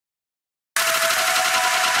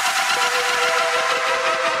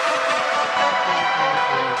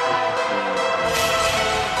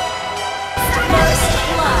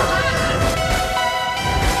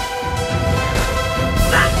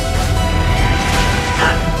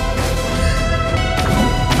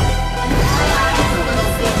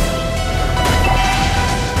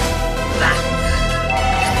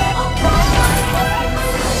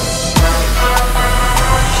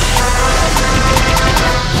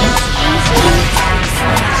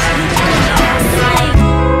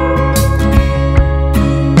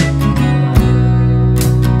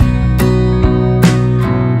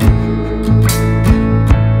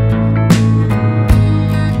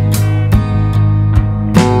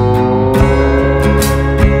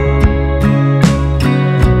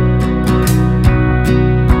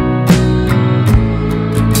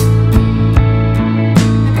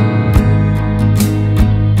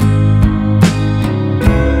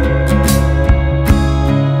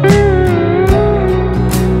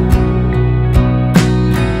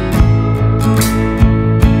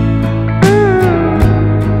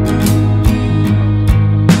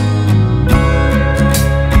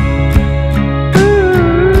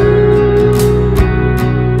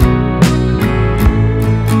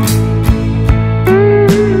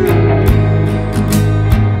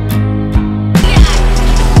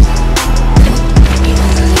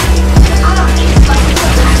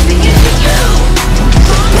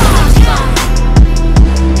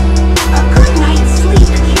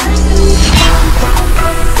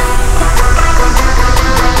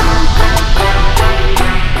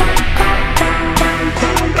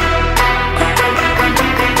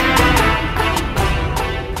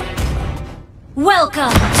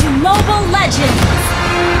Welcome to Mobile Legends!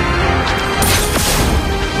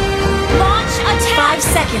 Launch attack! 5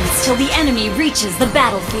 seconds till the enemy reaches the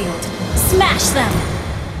battlefield. Smash them!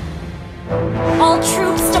 All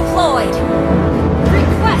troops deployed!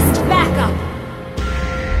 Request backup!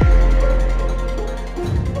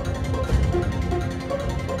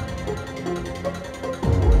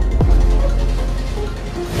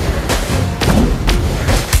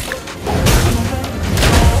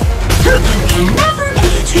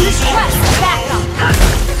 Request backup!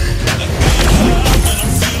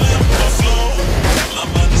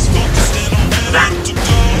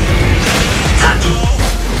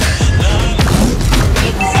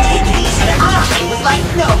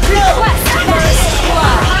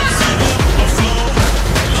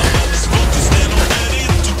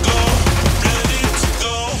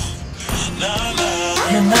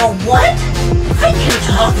 You know what? I can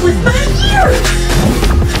talk with my ears!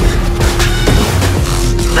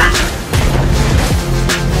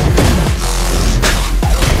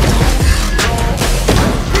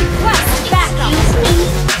 Request backup! Excuse me?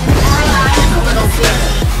 I'm a little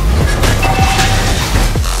busy.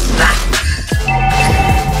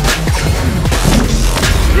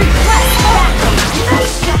 Request backup!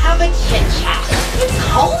 Nice to have a chit-chat. It's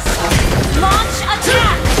wholesome. Launch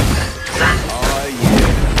attack!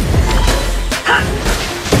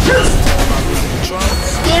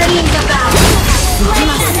 Scaring the battle. Slain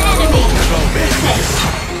an enemy!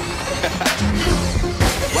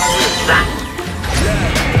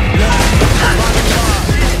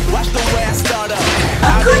 Watch the way I start up.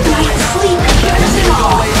 A good night's sleep cures it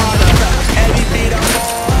all. Every beat I'm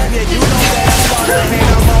on, yeah, you know that I'm starting.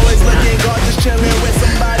 I'm always looking gorgeous, chilling with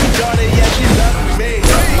somebody, daughter, yeah, she loves me.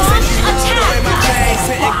 Launch The way attack! my chain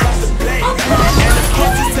sitting contemplate. And of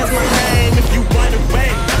course it says my name if you run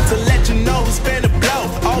away. To let you know who's finna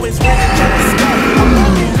blow. Always winning, just stuff. I'm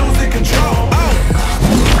only losing control. Oh.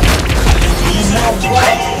 You know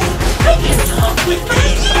what? I can talk with my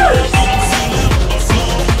ears.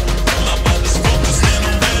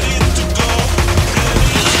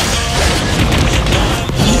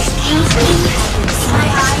 Excuse me? My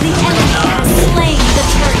eyes. The enemy has slain the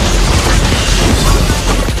turret.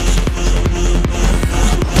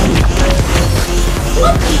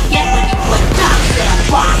 What do you get when you put dogs in a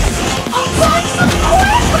box? A box of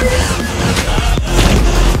crackers!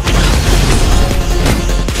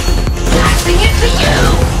 Passing it to you!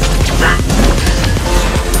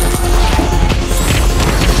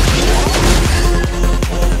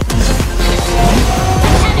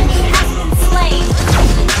 An enemy has been slain.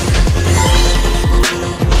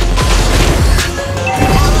 An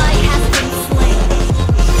ally has been slain.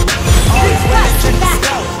 Request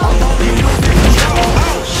backup!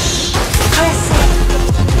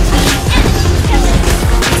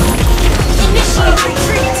 Initiate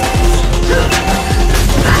retreat!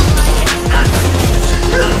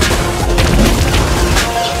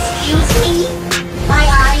 Excuse me? My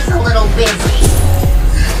eye's a little busy.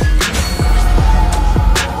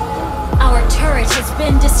 Our turret has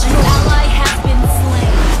been destroyed. An ally has been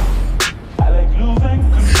slain. I like losing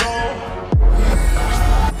control.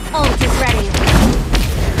 Ult is ready.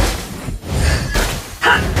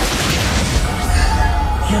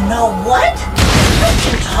 You know what? I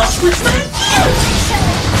can talk with my ears!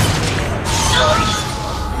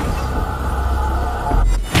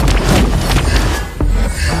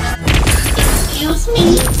 Excuse me?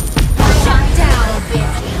 Shut down.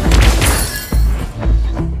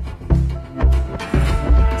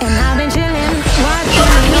 And I've been chillin',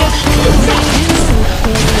 watching the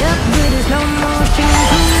up with his slow motion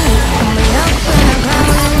cruise. Coming up when the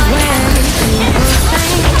clouds when people say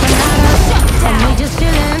we're not up. And we just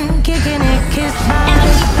chillin', kicking it, kissed by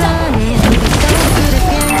the sun. We so good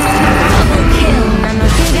again. Double kill. I know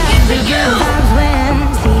she got the good vibes when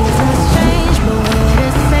seasons change, but we're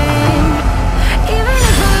the same. Even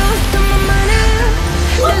if I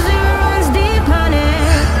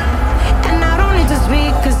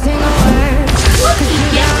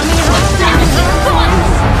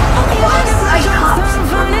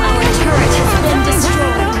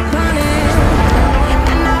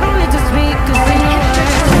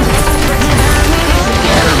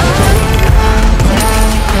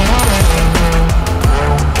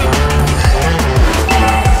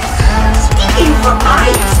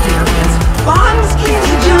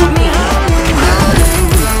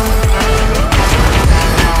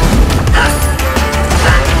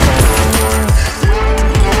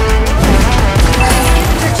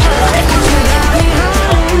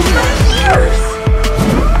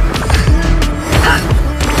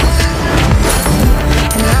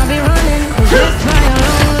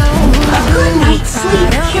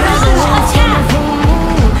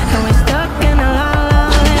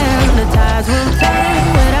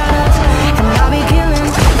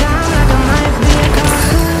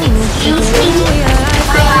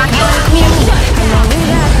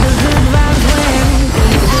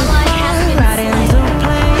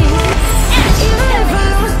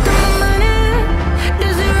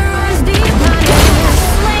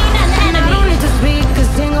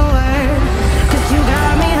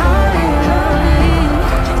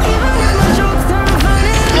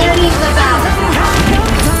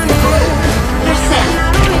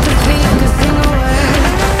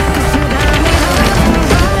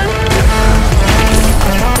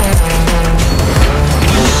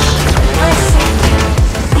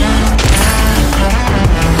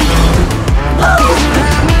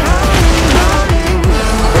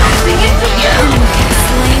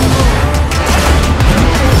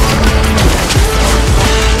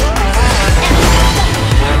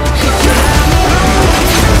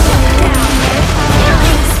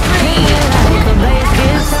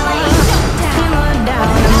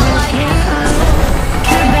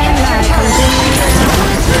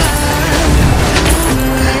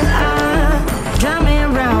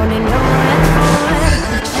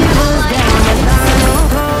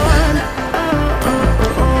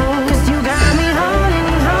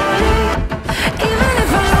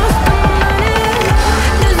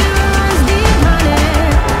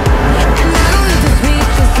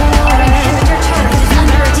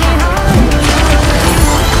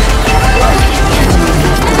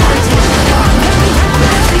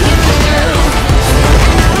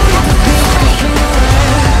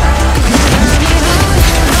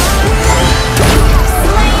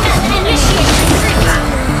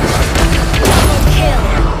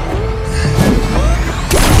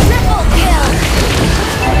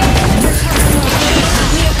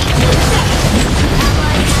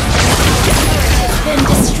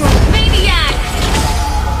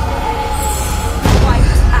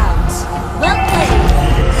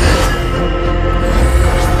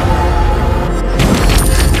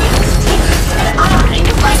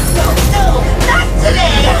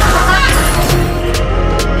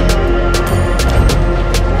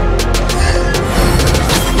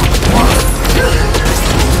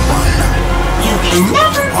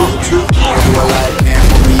never be too careful. You alive, man,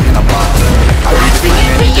 for me in a box. I read the plan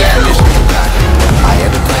and the definition of back. I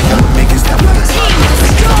had the plan, gotta make it step to the top.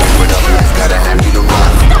 Put up, gotta hand me the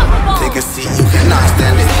rock. Take a seat, you cannot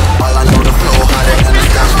stand it. All I know the flow harder than the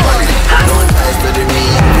staff running. No one faster than me,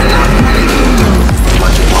 you cannot panic. See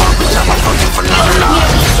what you want, bitch, I'm a fucking phenomenon.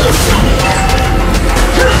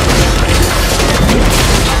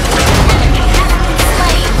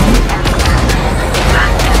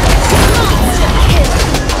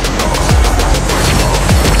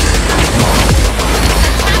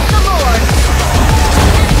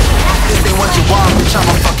 This ain't what you want, bitch, I'm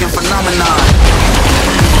a fucking phenomenon.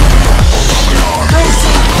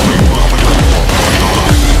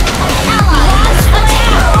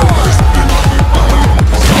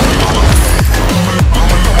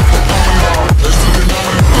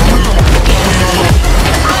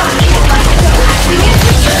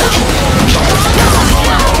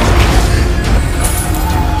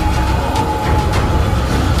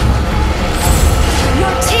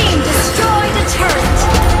 Your team destroyed a turret.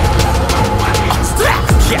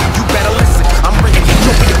 Yeah, you better listen. I'm bringing you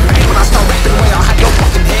over your bang when I start rapping away. I'll have your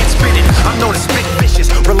fucking head spinning. I'm known as spit vicious.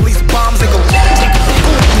 Release bombs and go take it.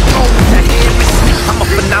 That head missing. I'm a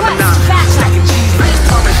phenomenon. Stacking cheese like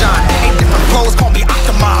Parmesan. Ain't different flows, call me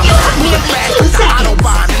Octomom. Me a bag with the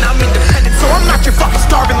Autobahn. And I'm independent, so I'm not your fucking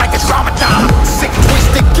starving like it's Ramadan. Sick,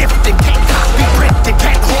 twisted, gifted, can't copy, printed,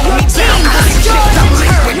 can't hold me down. I ain't shit, I'm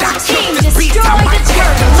liquid. I killed this beat. I might get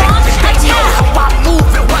collected. They know how I move,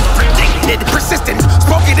 it was predicted. Persistent,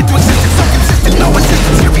 spoken into existence, so consistent, no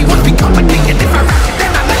assistance. Everyone become addicted. If I rap it,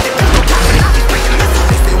 then I let it go. I'll be breaking this.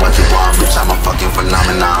 This ain't what you want, bitch, I'm a fucking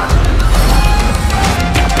phenomenon.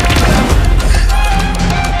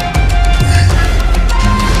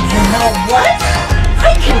 You know what?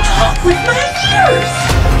 I can talk with my ears.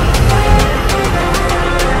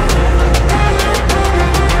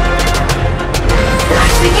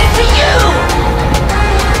 Passing it to you.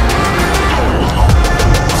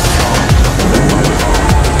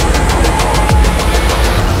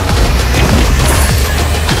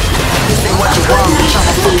 This ain't what you want, bitch, I'm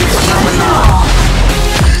a fucking phenomenon.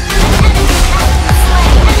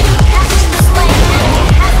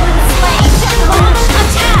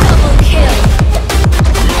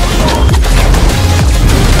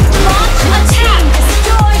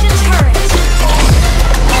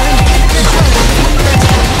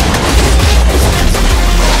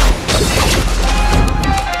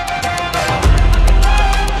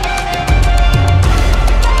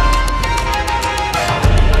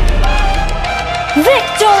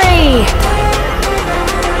 Victory!